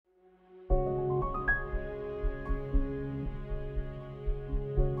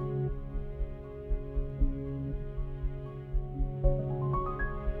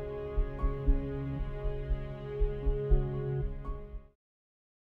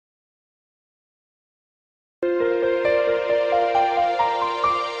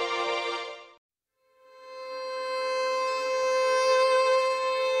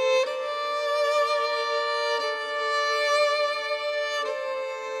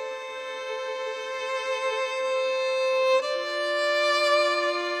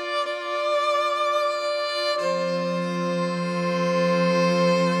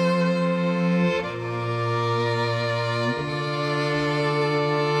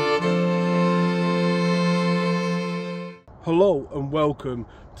Hello and welcome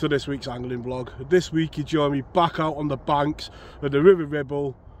to this week's angling vlog. This week you join me back out on the banks of the River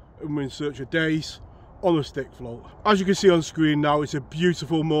Ribble and we're in search of dace on a stick float. As you can see on screen now, it's a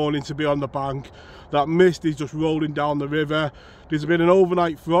beautiful morning to be on the bank. That mist is just rolling down the river. There's been an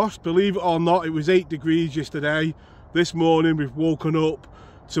overnight frost. Believe it or not, it was 8 degrees yesterday. This morning we've woken up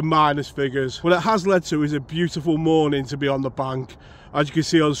to minus figures. What it has led to is a beautiful morning to be on the bank. As you can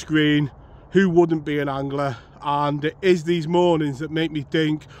see on screen, who wouldn't be an angler? And it is these mornings that make me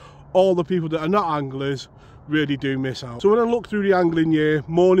think all the people that are not anglers really do miss out. So when I look through the angling year,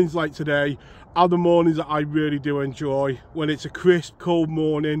 mornings like today are the mornings that I really do enjoy. When it's a crisp, cold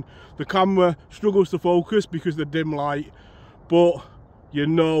morning, the camera struggles to focus because of the dim light, but you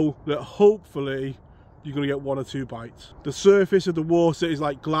know that hopefully you're going to get 1 or 2 bites. The surface of the water is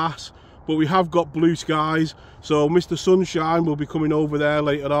like glass, but we have got blue skies, so Mr. Sunshine will be coming over there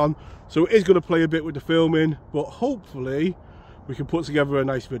later on. So it is going to play a bit with the filming, but hopefully we can put together a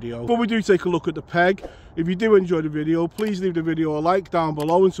nice video. Before we do take a look at the peg, if you do enjoy the video, please leave the video a like down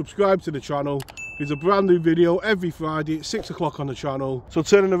below and subscribe to the channel. There's a brand new video every Friday at 6 o'clock on the channel. So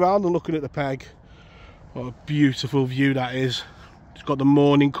turning around and looking at the peg, what a beautiful view that is. It's got the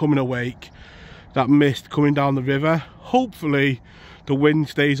morning coming awake, that mist coming down the river. Hopefully the wind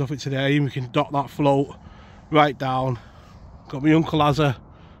stays off it today and we can dock that float right down. Got my Uncle Azza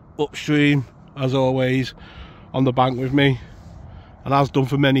upstream as always on the bank with me, and has done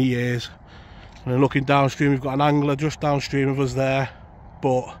for many years. And then looking downstream, we've got an angler just downstream of us there,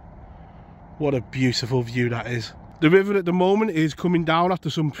 but what a beautiful view that is. The river at the moment is coming down after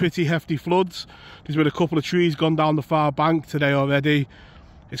some pretty hefty floods. There's been a couple of trees gone down the far bank today already.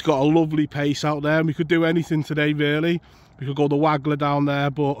 It's got a lovely pace out there and we could do anything today really. We could go the waggler down there,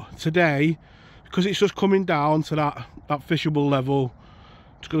 but today, because it's just coming down to that fishable level,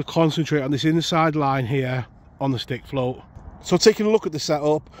 I'm just going to concentrate on this inside line here on the stick float. So taking a look at the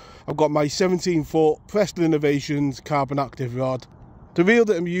setup, I've got my 17-foot Preston Innovations carbon active rod. The reel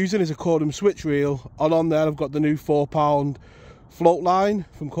that I'm using is a Cordham switch reel, and on there I've got the new 4-pound float line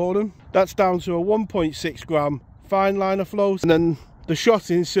from Cordham. That's down to a 1.6 gram fine liner float, and then the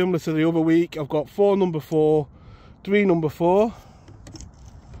shotting similar to the other week. I've got 4 number 4, 3 number 4,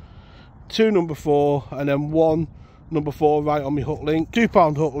 2 number 4, and then 1 number 4 right on my hook link.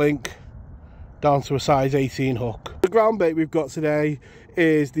 2-pound hook link down to a size 18 hook. The ground bait we've got today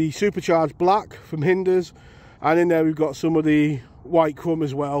is the supercharged black from Hinders, and in there we've got some of the white crumb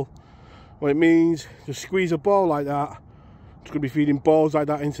as well. What it means, just squeeze a ball like that. It's going to be feeding balls like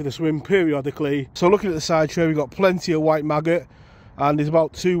that into the swim periodically. So looking at the side tray, we've got plenty of white maggot, and there's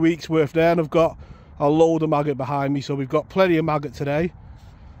about 2 weeks worth there, and I've got a load of maggot behind me, so we've got plenty of maggot today.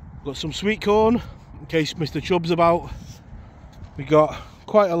 We've got some sweet corn in case Mr. Chubb's about. We got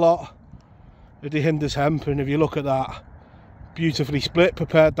quite a lot of the Hinders hemp, and if you look at that, beautifully split,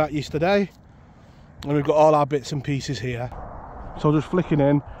 prepared that yesterday, and we've got all our bits and pieces here. So just flicking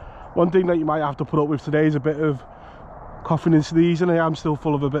in. One thing that you might have to put up with today is a bit of coughing and sneezing. I am still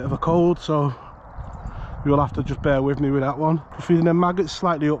full of a bit of a cold, so you'll have to just bear with me with that one. Just feeding them maggots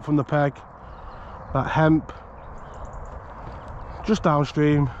slightly up from the peg, that hemp just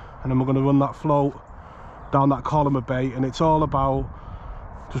downstream, and then we're going to run that float down that column of bait, and it's all about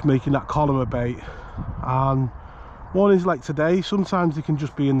just making that column of bait. And mornings like today, sometimes they can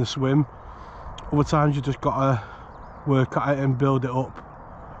just be in the swim, other times you just got to work at it and build it up.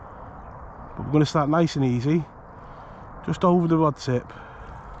 But we're going to start nice and easy, just over the rod tip,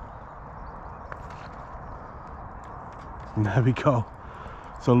 and there we go.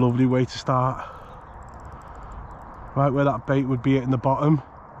 It's a lovely way to start, right where that bait would be in the bottom.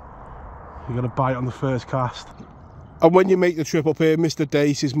 You're going to bite on the first cast. And when you make the trip up here, Mr.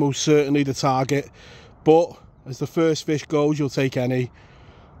 Dace is most certainly the target, but as the first fish goes, you'll take any.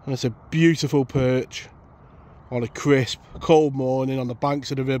 And it's a beautiful perch on a crisp, cold morning on the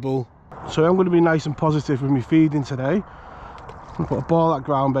banks of the Ribble. So I'm going to be nice and positive with my feeding today. I'll put a ball of that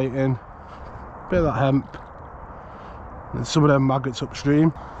ground bait in, a bit of that hemp, and some of them maggots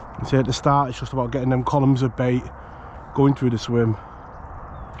upstream. And see, at the start, it's just about getting them columns of bait going through the swim.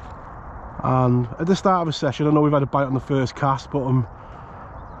 And at the start of a session, I know we've had a bite on the first cast, but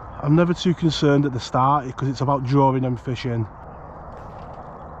I'm never too concerned at the start because it's about drawing them fish in.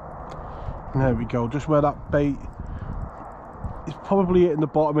 There we go, just where that bait is probably hitting the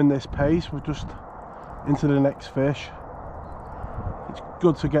bottom in this pace, we're just into the next fish. It's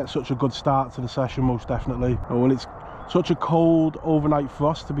good to get such a good start to the session, most definitely. And when it's such a cold overnight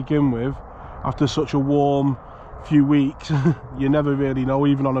frost to begin with, after such a warm few weeks, you never really know,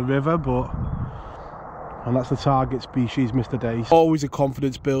 even on a river. And that's the target species, Mr. Dace. Always a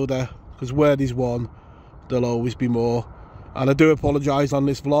confidence builder, because where there's one, there'll always be more. and I do apologise on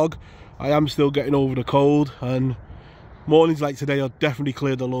this vlog. I am still getting over the cold, and mornings like today will definitely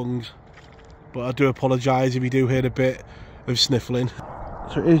clear the lungs, but I do apologise if you do hear a bit of sniffling.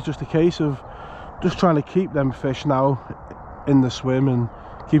 So it is just a case of just trying to keep them fish now in the swim and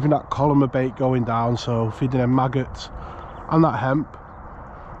keeping that column of bait going down, so feeding them maggots and that hemp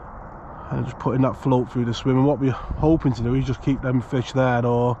and just putting that float through the swim. And what we're hoping to do is just keep them fish there,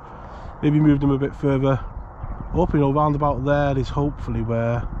 or maybe move them a bit further up, you know, round about there is hopefully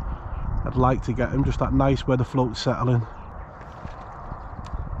where I'd like to get them, just that nice where the float's settling.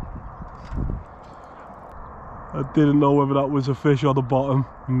 I didn't know whether that was a fish or the bottom.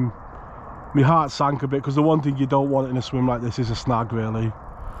 My heart sank a bit, because the one thing you don't want in a swim like this is a snag, really. If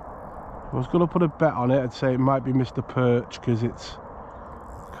I was going to put a bet on it, I'd say it might be Mr. Perch, because it's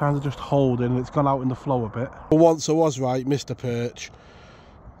kind of just holding and it's gone out in the flow a bit. For once I was right, Mr. Perch.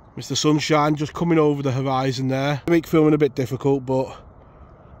 Mr. Sunshine just coming over the horizon there. Make filming a bit difficult, but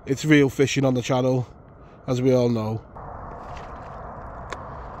it's real fishing on the channel, as we all know.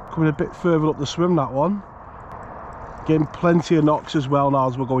 Coming a bit further up the swim, that one. Getting plenty of knocks as well now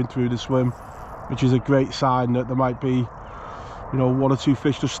as we're going through the swim, which is a great sign that there might be, you know, one or two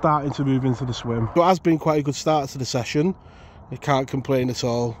fish just starting to move into the swim. So it has been quite a good start to the session. You can't complain at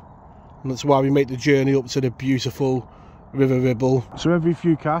all. And that's why we make the journey up to the beautiful River Ribble. So every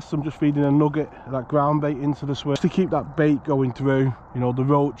few casts I'm just feeding a nugget, that ground bait, into the swim, just to keep that bait going through. You know, the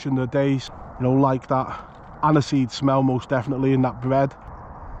roach and the dace, you know, like that aniseed smell most definitely in that bread.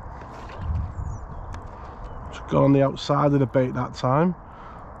 Just got on the outside of the bait that time.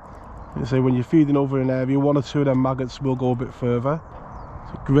 You say when you're feeding over an area, one or two of them maggots will go a bit further.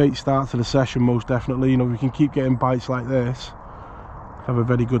 It's a great start to the session, most definitely. You know, we can keep getting bites like this, have a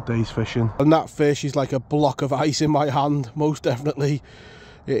very good day's fishing. And that fish is like a block of ice in my hand, most definitely.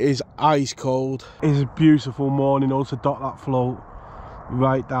 It is ice cold. It's a beautiful morning though, to dot that float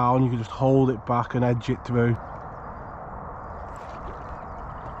right down. You can just hold it back and edge it through.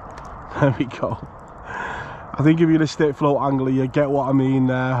 There we go. I think if you're a stick float angler, you get what I mean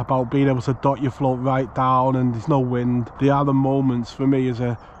there about being able to dot your float right down and there's no wind. They are the moments for me as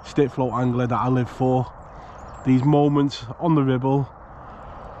a stick float angler that I live for. These moments on the Ribble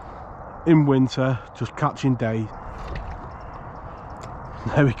in winter, just catching dace.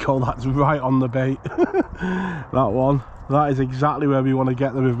 There we go, that's right on the bait. That one, that is exactly where we want to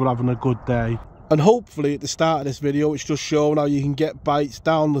get them if we're having a good day. And hopefully at the start of this video it's just showing how you can get bites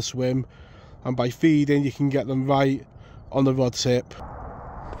down the swim, and by feeding you can get them right on the rod tip.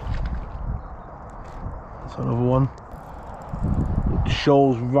 That's another one. It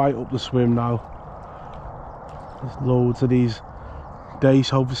shoals right up the swim now. There's loads of these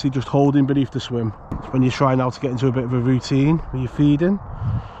dace obviously just holding beneath the swim. It's when you're trying now to get into a bit of a routine when you're feeding.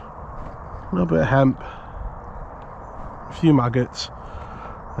 A little bit of hemp, a few maggots,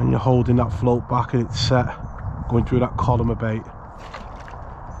 and you're holding that float back and it's set, going through that column of bait.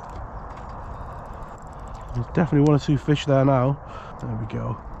 There's definitely one or two fish there now. There we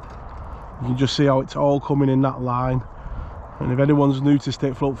go. You can just see how it's all coming in that line. And if anyone's new to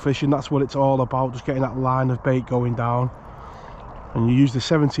stick float fishing, that's what it's all about, just getting that line of bait going down. And you use the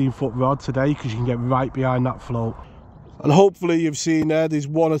 17-foot rod today because you can get right behind that float. And hopefully you've seen there's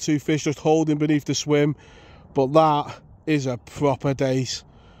one or two fish just holding beneath the swim, but that is a proper dace,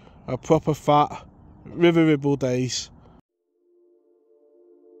 a proper fat River Ribble dace.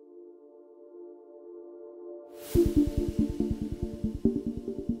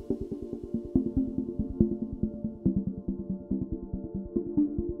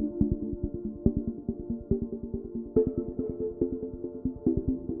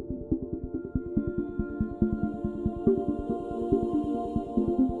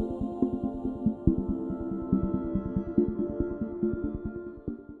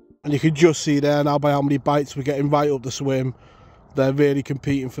 And you can just see there now by how many bites we're getting right up the swim. They're really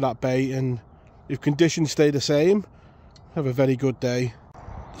competing for that bait, and if conditions stay the same, have a very good day.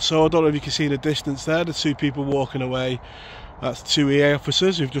 So I don't know if you can see in the distance there, the two people walking away. That's two EA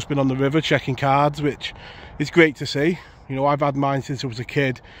officers who've just been on the river checking cards, which is great to see. You know, I've had mine since I was a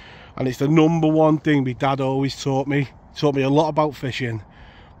kid, and it's the number one thing my dad always taught me. He taught me a lot about fishing,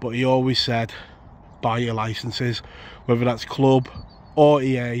 but he always said, buy your licenses, whether that's club or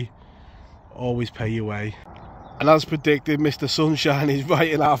EA, always pay your way. And as predicted, Mr. Sunshine is right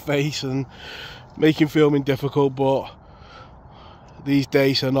in our face and making filming difficult, but these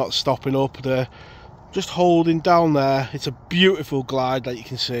dace are not stopping up. They're just holding down there. It's a beautiful glide that you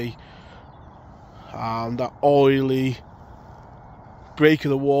can see, and that oily break of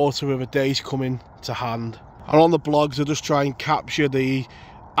the water with a dace coming to hand. And on the blogs I just try and capture the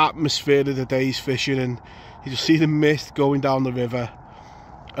atmosphere of the days fishing, and you just see the mist going down the river,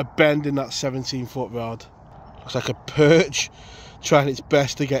 a bend in that 17-foot rod. Looks like a perch trying its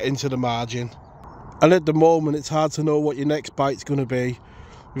best to get into the margin. And at the moment it's hard to know what your next bite's going to be.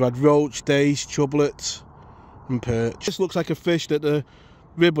 We've had roach, dace, chublets and perch. This looks like a fish that the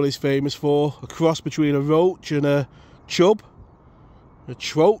Ribble is famous for, a cross between a roach and a chub. A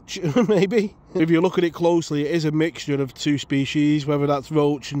troach, maybe. If you look at it closely, it is a mixture of two species, whether that's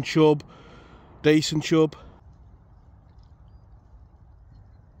roach and chub, dace and chub.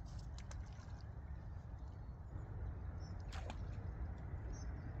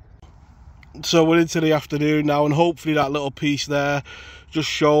 So we're into the afternoon now, and hopefully that little piece there just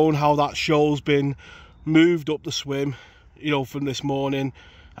shown how that shoal's been moved up the swim, you know, from this morning,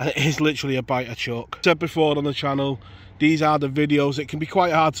 and it is literally a bite of chuck. I said before on the channel, these are the videos that can be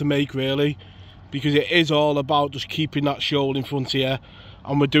quite hard to make really, because it is all about just keeping that shoal in front of you,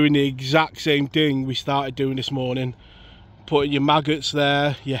 and we're doing the exact same thing we started doing this morning, putting your maggots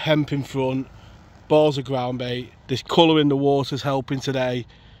there, your hemp in front, balls of ground bait. This colour in the water's helping today,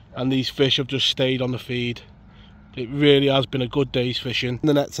 and these fish have just stayed on the feed. It really has been a good day's fishing. In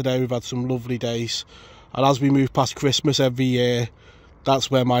the net today we've had some lovely days, and as we move past Christmas every year, that's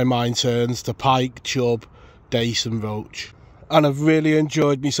where my mind turns to pike, chub, dace and roach. And I've really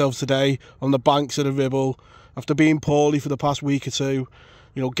enjoyed myself today on the banks of the Ribble after being poorly for the past week or two,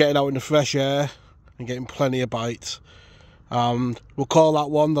 you know, getting out in the fresh air and getting plenty of bites. We'll call that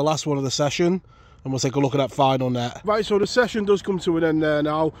one the last one of the session, and we'll take a look at that final net. Right, so the session does come to an end there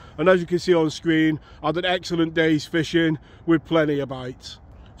now, and as you can see on screen, I had an excellent day's fishing with plenty of bites.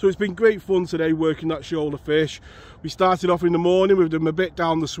 So it's been great fun today working that shoulder fish. We started off in the morning with them a bit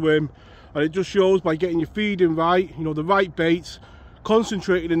down the swim, and it just shows by getting your feeding right, you know, the right baits,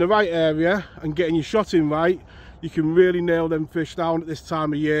 concentrating in the right area and getting your shot in right, you can really nail them fish down at this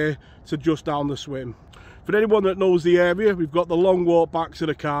time of year to just down the swim. For anyone that knows the area, we've got the long walk back to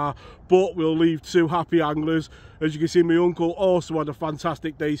the car, but we'll leave two happy anglers. As you can see, my uncle also had a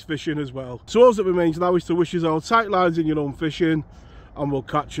fantastic day's fishing as well. So all that remains now is to wish you all tight lines in your own fishing, and we'll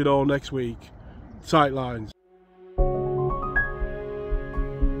catch you all next week. Tight lines.